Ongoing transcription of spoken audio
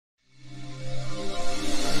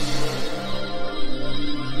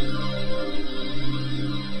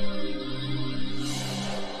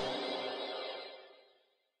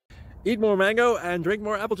Eat more mango and drink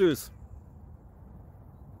more apple juice.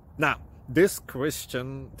 Now, this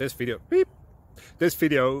video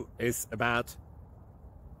is about...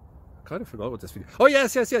 I kind of forgot what this video... Oh,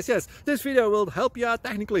 yes. This video will help you out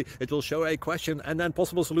technically. It will show a question and then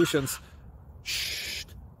possible solutions. Shh.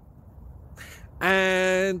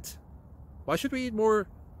 And why should we eat more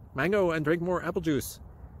mango and drink more apple juice?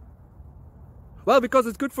 Well, because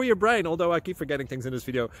it's good for your brain, although I keep forgetting things in this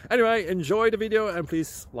video. Anyway, enjoy the video and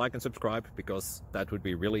please like and subscribe, because that would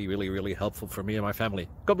be really helpful for me and my family.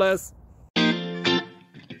 God bless!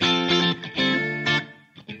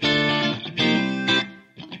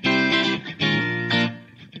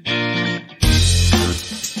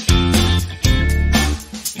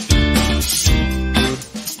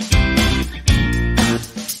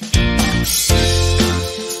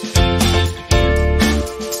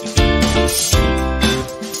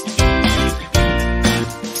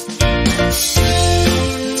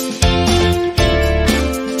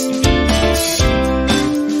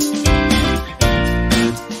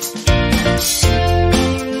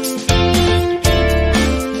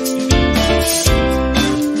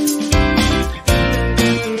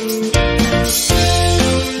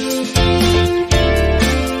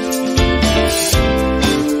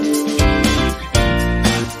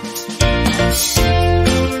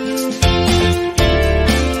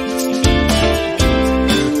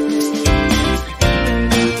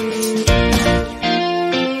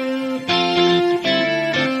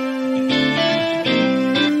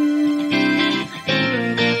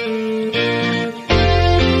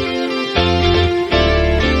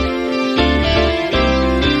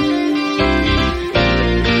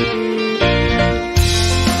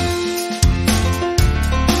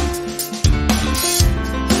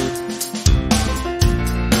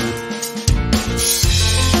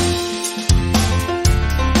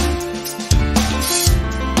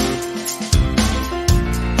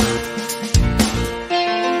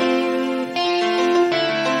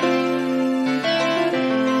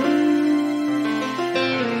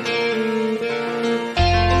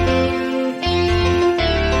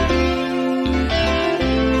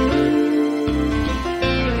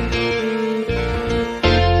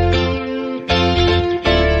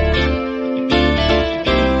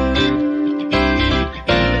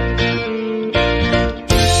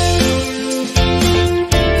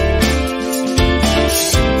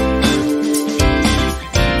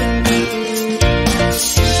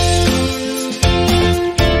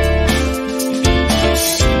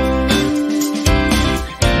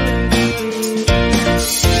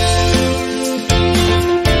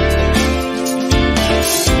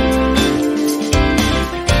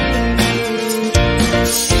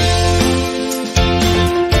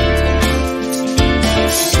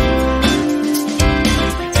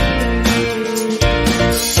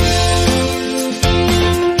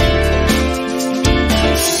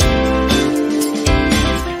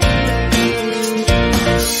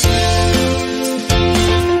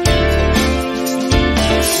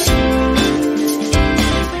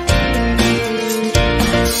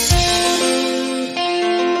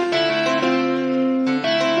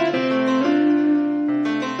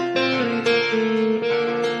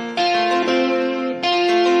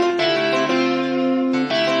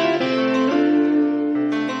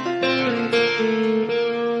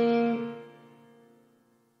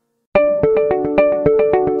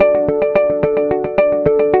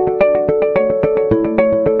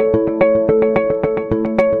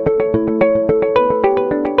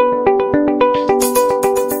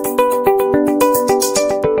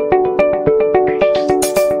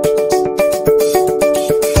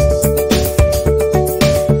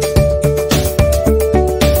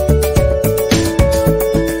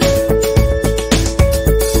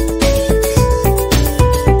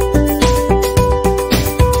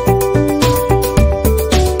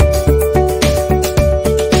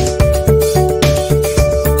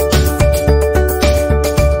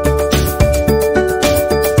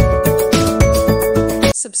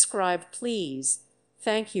 Subscribe, please.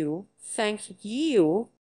 Thank you. Thank you.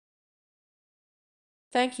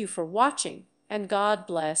 Thank you for watching, and God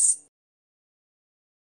bless.